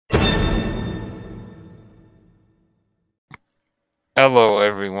Hello,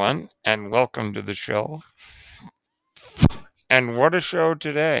 everyone, and welcome to the show. And what a show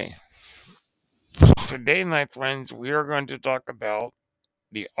today! Today, my friends, we are going to talk about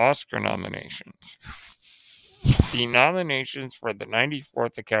the Oscar nominations. The nominations for the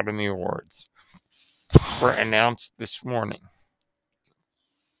 94th Academy Awards were announced this morning.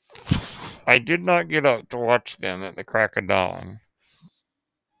 I did not get up to watch them at the crack of dawn,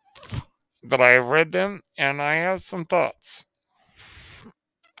 but I have read them and I have some thoughts.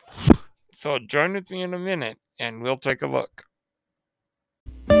 So join with me in a minute and we'll take a look.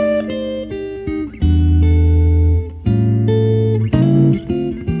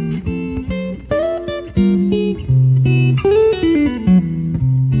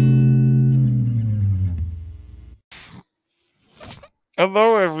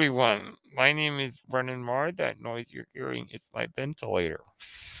 Hello, everyone. My name is Brennan Marr. That noise you're hearing is my ventilator.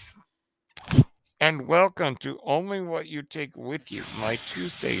 And welcome to Only What You Take With You, my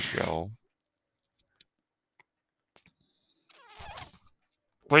Tuesday show,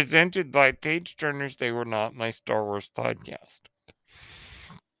 presented by Page Turner's They Were Not, my Star Wars podcast.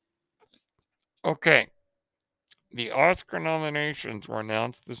 Okay, the Oscar nominations were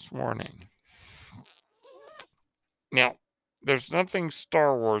announced this morning. Now, there's nothing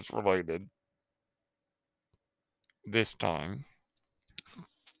Star Wars related this time,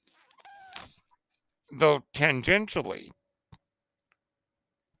 though tangentially,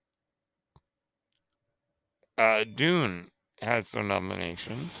 Dune has some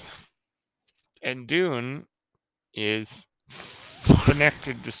nominations, and Dune is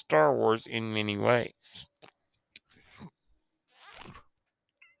connected to Star Wars in many ways.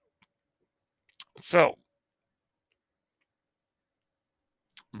 So,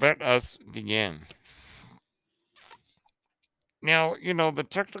 let us begin. Now, the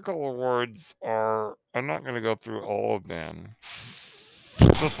technical awards are, I'm not going to go through all of them.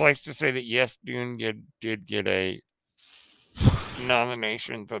 Suffice to say that yes, Dune did get a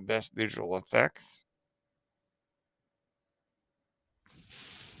nomination for Best Visual Effects.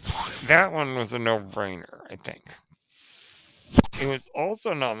 That one was a no-brainer, I think. It was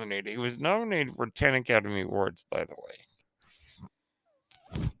also nominated. It was nominated for 10 Academy Awards, by the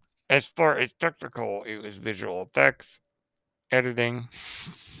way. As far as technical, it was visual effects, editing,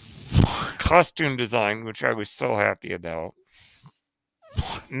 costume design, which I was so happy about,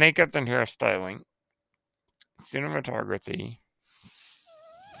 makeup and hairstyling, cinematography,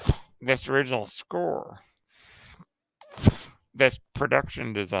 best original score, best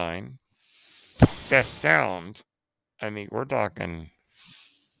production design, best sound. I mean, we're talking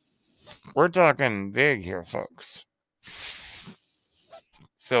big here, folks.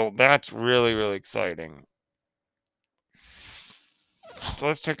 So that's really, really exciting. So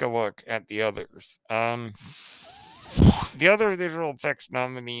let's take a look at the others. The other visual effects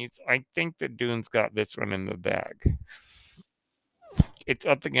nominees, I think that Dune's got this one in the bag. It's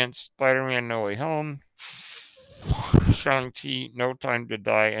up against Spider-Man No Way Home, Shang-Chi, No Time to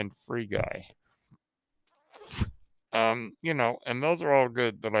Die, and Free Guy. And those are all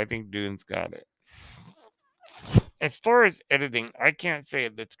good, but I think Dune's got it. As far as editing, I can't say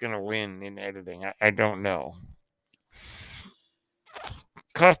that's going to win in editing. I don't know.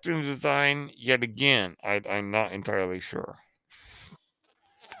 Costume design, yet again, I'm not entirely sure.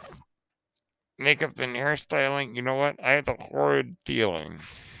 Makeup and hairstyling, you know what? I have a horrid feeling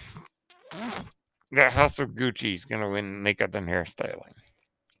that House of Gucci is going to win makeup and hairstyling.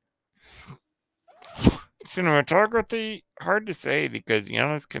 Cinematography, hard to say because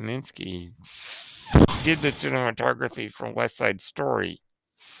Janusz Kaminski did the cinematography from West Side Story.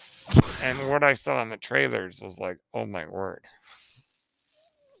 And what I saw in the trailers was like, oh my word.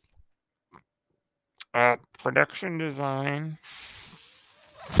 Production design,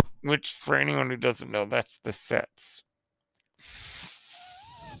 which for anyone who doesn't know, that's the sets.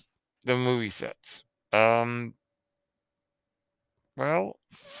 The movie sets. Well,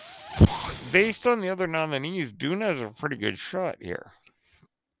 based on the other nominees, Dune has a pretty good shot here.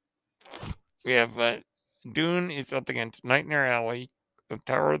 We have Dune is up against Nightmare Alley, The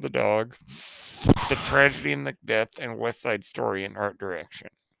Power of the Dog, The Tragedy in Macbeth, and West Side Story in art direction.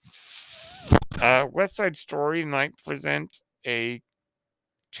 West Side Story might present a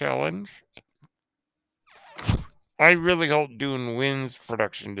challenge. I really hope Dune wins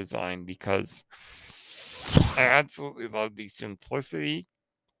production design because I absolutely love the simplicity,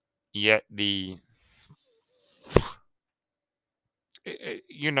 yet it's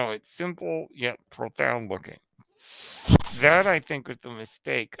simple yet profound looking. That I think was the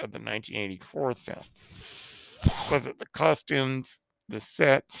mistake of the 1984 film. Was it the costumes, the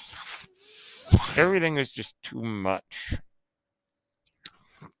sets, everything was just too much.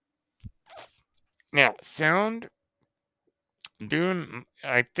 Now, sound, Dune,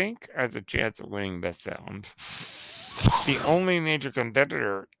 I think, has a chance of winning Best Sound. The only major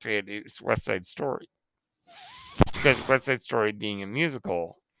competitor to it is West Side Story. Because West Side Story being a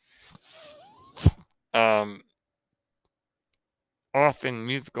musical, often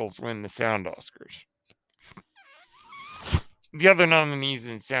musicals win the sound Oscars. The other nominees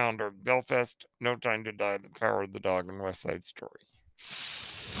in sound are Belfast, No Time to Die, The Power of the Dog, and West Side Story.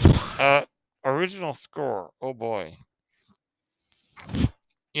 Original score, oh boy.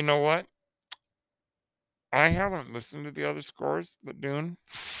 You know what? I haven't listened to the other scores, but Dune.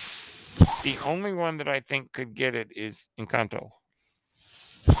 The only one that I think could get it is Encanto.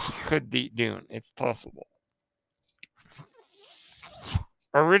 Could beat Dune. It's possible.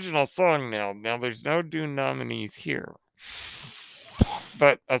 Original song now. Now there's no Dune nominees here.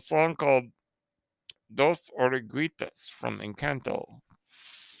 But a song called Dos Oruguitas from Encanto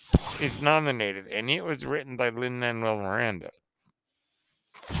is nominated, and it was written by Lin-Manuel Miranda.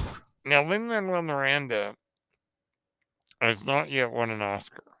 Now, Lin-Manuel Miranda has not yet won an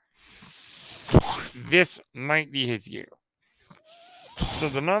Oscar. This might be his year. So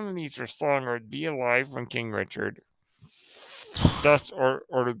the nominees for song are Be Alive from King Richard, Dos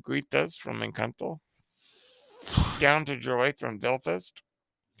Oruguitas from Encanto, Down to Joy from Belfast,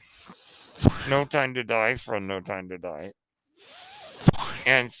 No Time to Die from No Time to Die,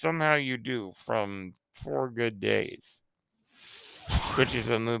 and Somehow You Do from 4 Good Days, which is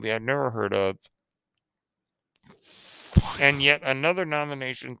a movie I've never heard of. And yet another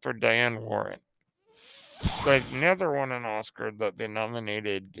nomination for Diane Warren, who has never won an Oscar, that they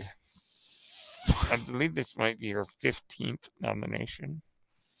nominated. I believe this might be her 15th nomination.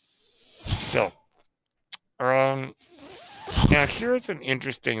 So, now here's an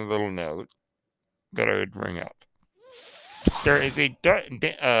interesting little note that I would bring up. There is a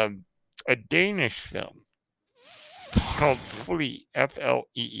Danish film called Flee,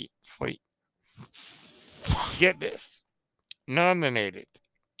 Flee, Fleet. Get this, nominated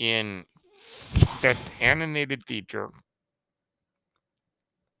in Best Animated Feature,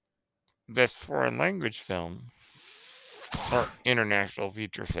 Best Foreign Language Film, or International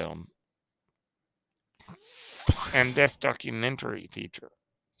Feature Film, and Best Documentary Feature.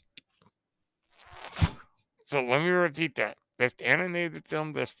 So let me repeat that. Best Animated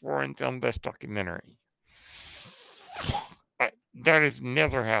Film, Best Foreign Film, Best Documentary. That has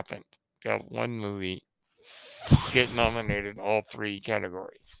never happened to have one movie get nominated in all 3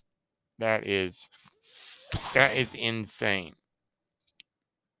 categories. That is insane.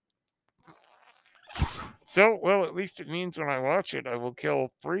 So, well, at least it means when I watch it, I will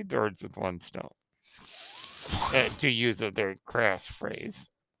kill 3 birds with 1 stone. To use a very crass phrase.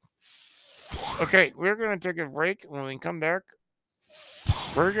 Okay, we're going to take a break. When we come back,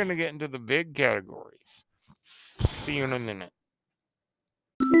 we're going to get into the big categories. See you in a minute.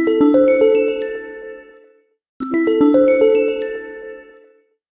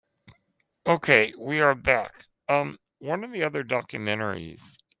 Okay, we are back. One of the other documentaries,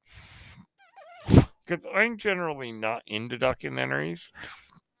 because I'm generally not into documentaries,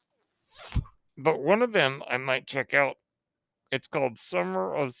 but one of them I might check out. It's called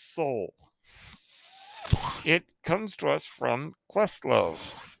Summer of Soul. It comes to us from Questlove.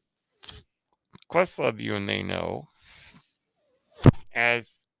 Questlove, you may know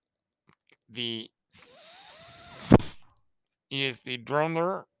as he is the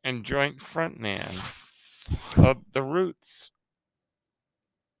drummer and joint frontman of The Roots.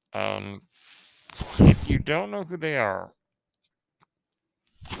 If you don't know who they are,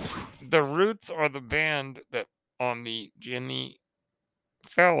 The Roots are the band that on the Jimmy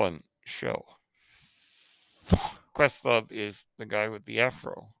Fallon show. Questlove is the guy with the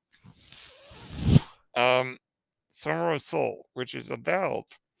afro. Summer of Soul, which is about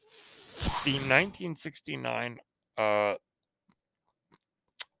the 1969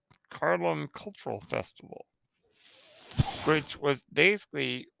 Harlem Cultural Festival, which was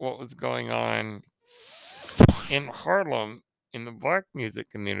basically what was going on in Harlem in the black music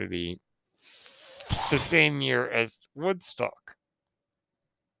community the same year as Woodstock.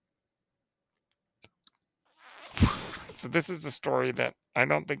 So this is a story that I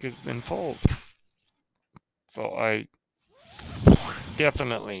don't think has been told. So I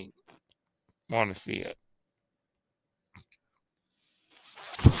definitely want to see it.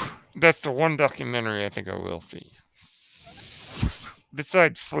 That's the one documentary I think I will see.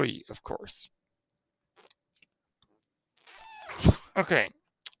 Besides Flea, of course. Okay.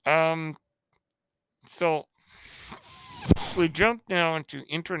 So we jump now into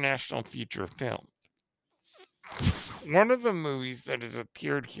international feature film. One of the movies that has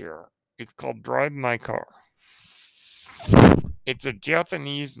appeared here It's called Drive My Car. It's a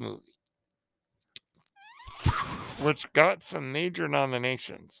Japanese movie, which got some major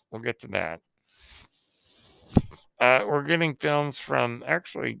nominations. We'll get to that. We're getting films from,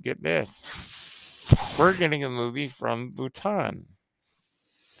 actually, get this. We're getting a movie from Bhutan.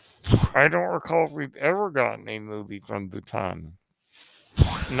 I don't recall if we've ever gotten a movie from Bhutan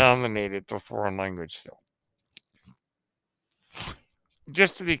nominated for foreign language film.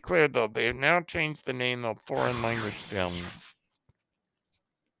 Just to be clear, though, they have now changed the name of foreign language film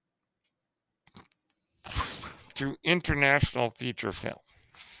to international feature film.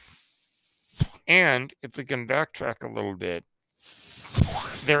 And if we can backtrack a little bit,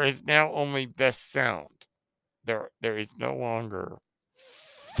 there is now only best sound. There is no longer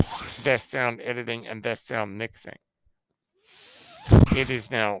best sound editing and best sound mixing. It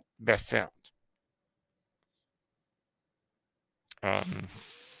is now best sound.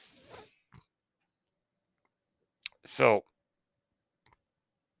 So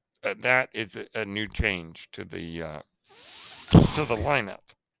that is a new change to the lineup.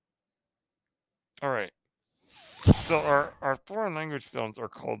 All right. So our foreign language films are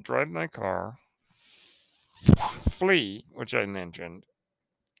called Drive My Car, Flee, which I mentioned,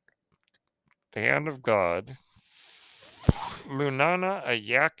 The Hand of God, Lunana, a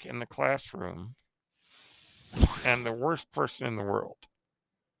Yak in the Classroom, and The Worst Person in the World.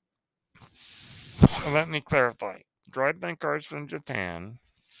 Let me clarify. Drive My Car is from Japan,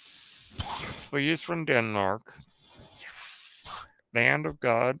 Flee is from Denmark, The Hand of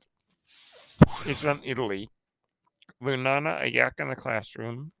God is from Italy, Lunana, a Yak in the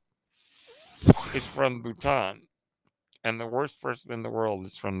Classroom, is from Bhutan, and The Worst Person in the World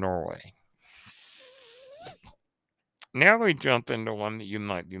is from Norway. Now we jump into one that you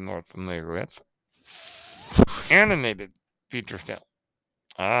might be more familiar with. Animated feature film.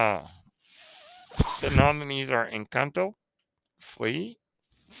 The nominees are Encanto, Flee,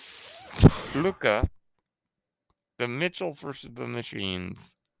 Luca, The Mitchells vs. the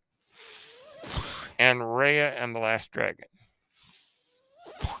Machines, and Raya and the Last Dragon.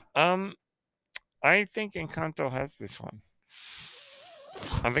 I think Encanto has this one.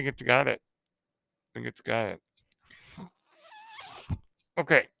 I think it's got it.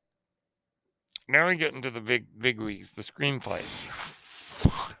 Okay. Now we get into the big leagues, the screenplays.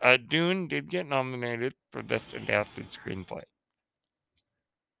 Dune did get nominated for Best Adapted Screenplay.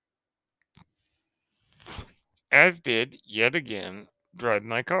 As did, yet again, Drive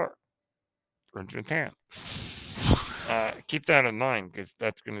My Car from Japan. Keep that in mind because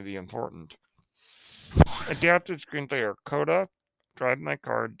that's going to be important. Adapted screenplay are Coda, Drive My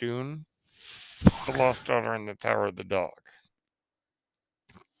Car, Dune, The Lost Daughter, and The Power of the Dog.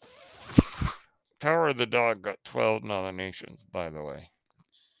 Power of the Dog got 12 nominations, by the way.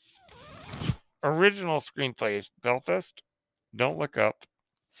 Original screenplays: Belfast, Don't Look Up,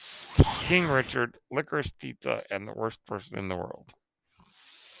 King Richard, Licorice Pizza, and The Worst Person in the World.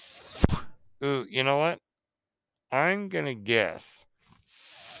 Ooh, you know what? I'm going to guess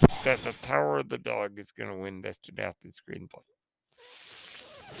that The Power of the Dog is going to win Best Adapted Screenplay.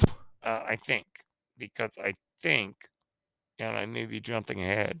 I think. Because I think, and I may be jumping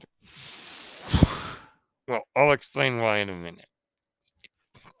ahead. Well, I'll explain why in a minute.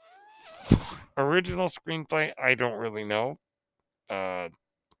 Original screenplay, I don't really know. I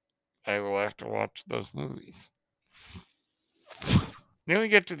will have to watch those movies. Then we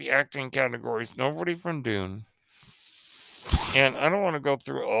get to the acting categories. Nobody from Dune. And I don't want to go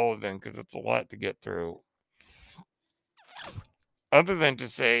through all of them because it's a lot to get through. Other than to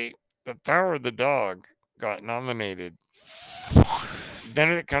say, The Power of the Dog got nominated.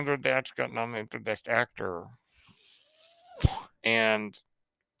 Benedict Cumberbatch got nominated for Best Actor. And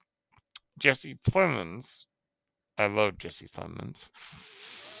Jesse Plemons, I love Jesse Plemons,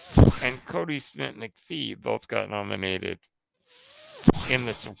 and Cody Smith-McPhee both got nominated in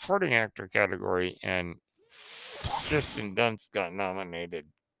the supporting actor category, and Kirsten Dunst got nominated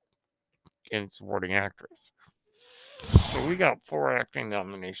in supporting actress. So we got 4 acting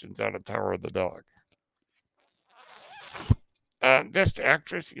nominations out of Power of the Dog. Best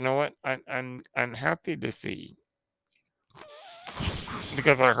actress, you know what? I'm happy to see,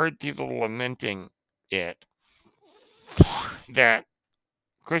 because I heard people lamenting it, that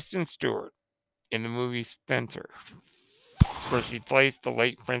Kristen Stewart in the movie Spencer, where she plays the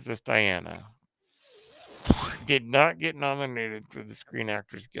late Princess Diana, did not get nominated for the Screen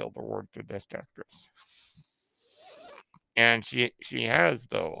Actors Guild Award for Best Actress. And she has,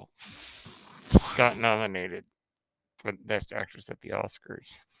 though, got nominated for Best Actress at the Oscars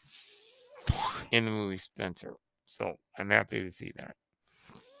in the movie Spencer. So I'm happy to see that.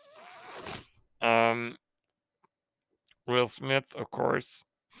 Will Smith, of course,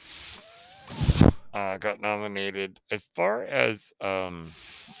 got nominated. As far as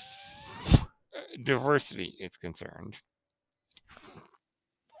diversity is concerned,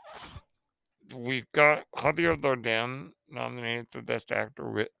 we've got Javier Bardem nominated for Best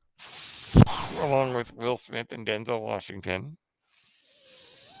Actor along with Will Smith and Denzel Washington.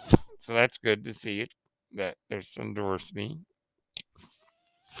 So that's good to see it, that there's some diversity.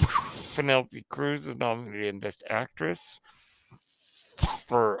 Penelope Cruz is nominated in Best Actress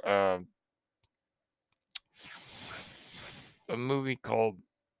for a movie called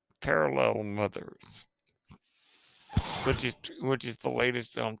Parallel Mothers, which is the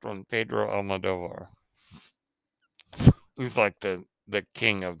latest film from Pedro Almodovar, who's like the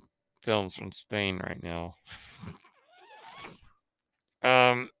king of films from Spain right now.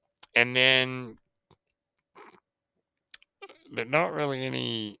 And then, but not really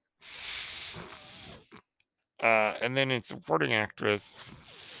any. And then in supporting actress,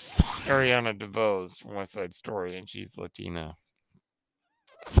 Ariana DeVos from West Side Story, and she's Latina.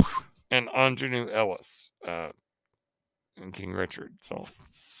 And Anjanou Ellis, and King Richard. So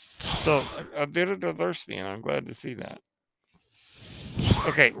a bit of diversity, and I'm glad to see that.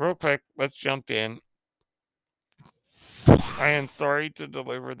 Okay, real quick, let's jump in. I am sorry to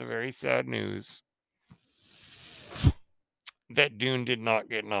deliver the very sad news that Dune did not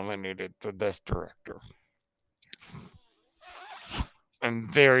get nominated for Best Director. I'm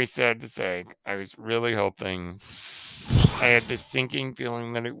very sad to say. I was really hoping. I had this sinking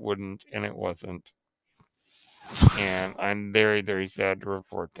feeling that it wouldn't, and it wasn't. And I'm very, very sad to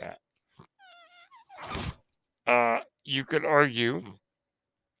report that. You could argue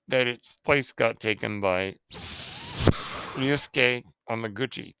that its place got taken by Ryusuke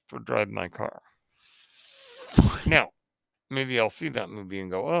Hamaguchi for Drive My Car. Now, maybe I'll see that movie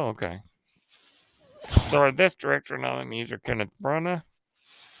and go, oh, okay. So our Best Director nominees are Kenneth Branagh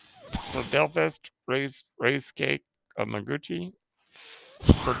for Belfast, Ryusuke Hamaguchi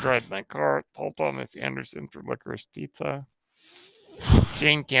for Drive My Car, Paul Thomas Anderson for Licorice Pizza,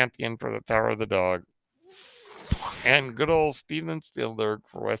 Jane Campion for The Power of the Dog, and good old Steven Spielberg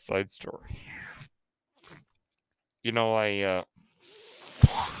for West Side Story. You know, I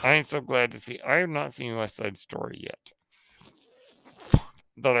am so glad to see. I have not seen West Side Story yet,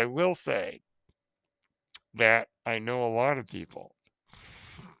 but I will say that I know a lot of people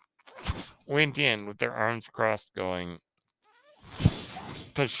went in with their arms crossed, going,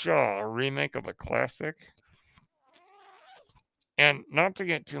 "Pshaw, a remake of a classic." And not to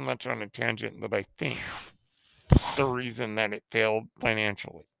get too much on a tangent, but I think the reason that it failed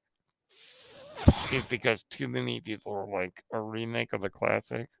financially is because too many people were like, "A remake of a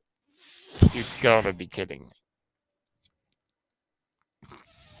classic? You've got to be kidding me."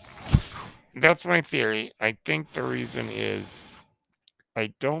 That's my theory. I think the reason is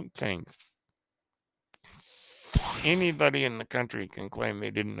I don't think anybody in the country can claim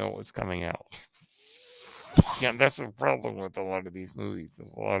they didn't know it was coming out. Yeah, that's the problem with a lot of these movies.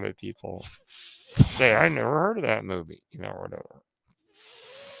 Is a lot of people say, "I never heard of that movie," or whatever.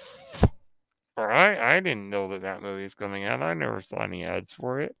 Or I didn't know that movie is coming out. I never saw any ads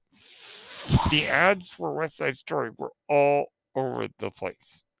for it. The ads for West Side Story were all over the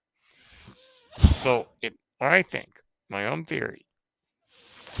place. So I think my own theory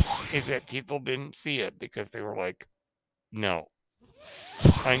is that people didn't see it because they were like, "No,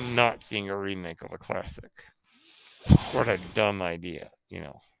 I'm not seeing a remake of a classic. What a dumb idea,"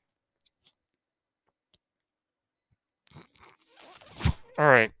 All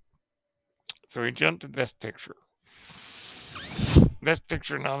right. So we jump to Best Picture. Best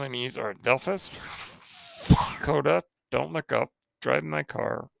Picture nominees are Belfast, Coda, Don't Look Up, Drive My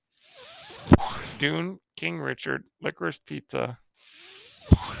Car, Dune, King Richard, Licorice Pizza,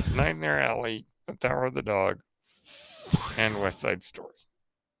 Nightmare Alley, The Power of the Dog, and West Side Story.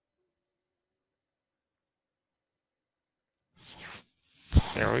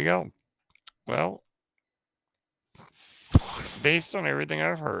 There we go. Well, based on everything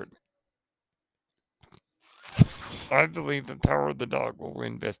I've heard, I believe The Power of the Dog will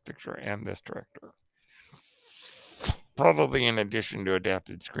win Best Picture and Best Director. Probably in addition to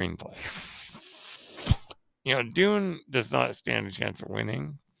adapted screenplay. Dune does not stand a chance of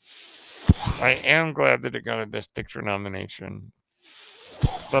winning. I am glad that it got a Best Picture nomination,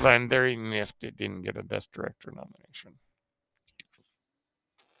 but I'm very miffed it didn't get a Best Director nomination.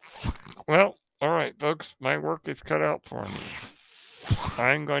 Well, all right, folks, my work is cut out for me.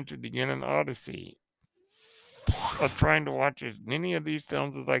 I'm going to begin an odyssey of trying to watch as many of these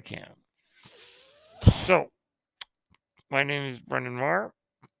films as I can. So, my name is Brendan Marr.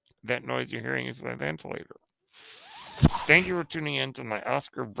 That noise you're hearing is my ventilator. Thank you for tuning in to my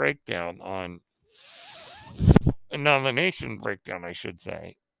Oscar breakdown on a nomination breakdown, I should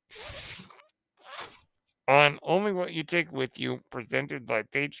say, on Only What You Take With You, presented by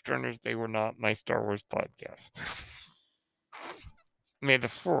Page Turners They Were Not, my Star Wars podcast. May the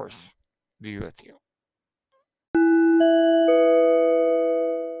Force be with you.